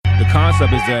the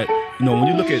concept is that, you know, when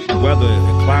you look at weather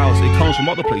and clouds, it comes from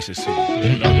other places too.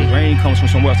 You know, the rain comes from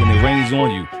somewhere else and it rains on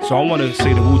you. So I want to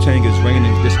say the Wu-Tang is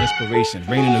raining this inspiration,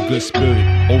 raining a good spirit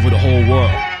over the whole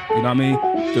world. You know what I mean?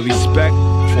 The respect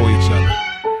for each other,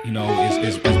 you know,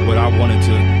 is what I wanted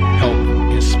to help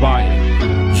inspire.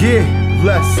 Yeah,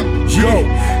 let's go.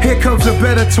 Here comes a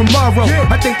better tomorrow.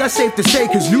 I think that's safe to say,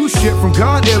 cause new shit from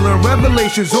GoD and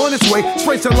Revelation's on its way.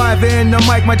 Spray saliva in the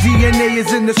mic, my DNA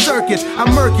is in the circus. I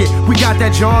murk it, we got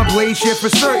that John Blaze shit for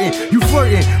certain. You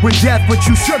flirting with death, but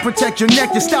you should protect your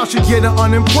neck. Your style should get an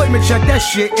unemployment check, that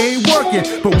shit ain't working.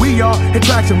 But we are, hit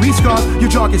tracks and lease scars. Your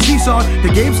jaw is seesaw, the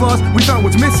game's lost, we found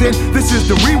what's missing. This is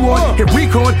the reward, hit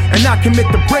record and not commit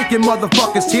to breaking.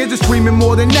 Motherfuckers, tears are streaming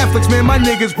more than Netflix, man, my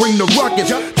niggas bring the ruckus.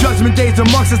 Judgment days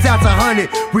amongst us, that's 100.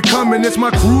 We coming, it's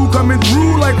my crew coming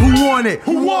through like who want it?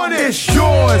 Who want it? It's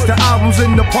yours. The album's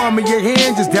in the palm of your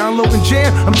hand, just download and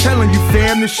jam. I'm telling you,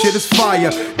 fam, this shit is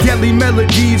fire. Deadly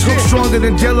melodies, hook stronger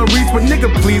than Della Reese. But nigga,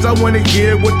 please, I wanna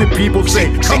hear what the people say.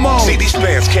 Come on. See, these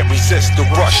bands can't resist the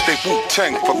rush. They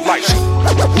Wu-Tang for life.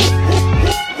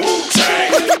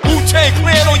 Wu-Tang. Wu-Tang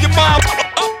clan on your mind.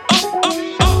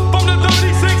 From the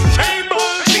 36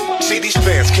 chambers. See, these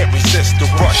bands can't resist the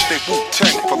rush. They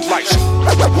Wu-Tang for life.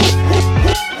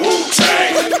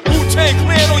 Wu-Tang. Wu-Tang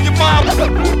clan on your mind.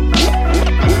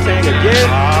 Wu-Tang again?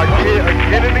 Yeah,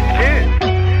 again and again.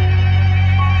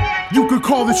 You could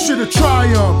call this shit a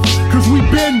triumph, cause we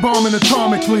been bombing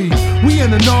atomically. We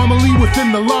an anomaly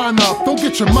within the lineup. Don't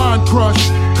get your mind crushed,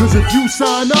 cause if you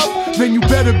sign up, then you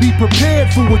better be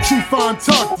prepared for what you find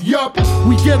tucked. Yup,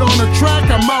 we get on the track,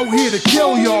 I'm out here to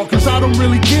kill y'all, cause I don't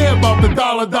really care about the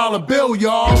dollar bill,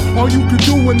 y'all. All you can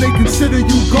do when they consider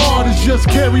you God is just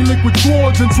carry liquid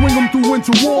swords and swing them through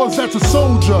winter wars. That's a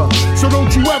soldier, so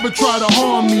don't you ever try to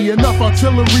harm me. Enough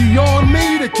artillery on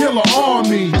me to kill an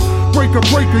army.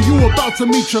 Breaker, you about to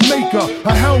meet your maker.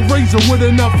 A hellraiser with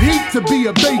enough heat to be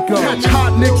a baker. Catch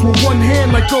hot nicks with one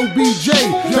hand like OBJ.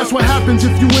 That's what happens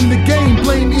if you in the game,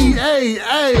 blame EA.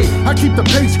 I keep the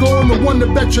pace going, the one to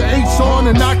bet your ace on.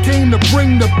 And I came to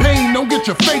bring the pain, don't get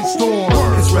your face torn.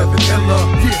 It's Revalation,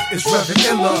 yeah, it's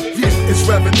Revalation, yeah, it's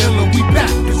Revalation, we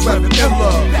back, it's Revalation.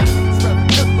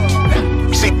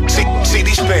 See,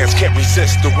 these bands can't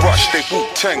resist the rush. They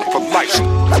Wu-Tang for life.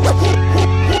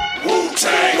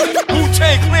 Wu-Tang.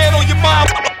 Wu-Tang clan on your mind.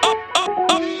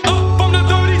 From the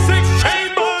 36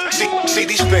 chambers. See,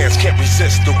 these bands can't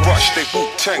resist the rush. They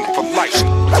Wu-Tang for life.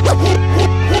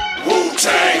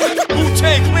 Wu-Tang.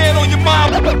 Wu-Tang clan on your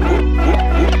mind.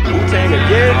 Wu-Tang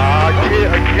again?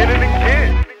 Yeah, again and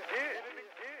again.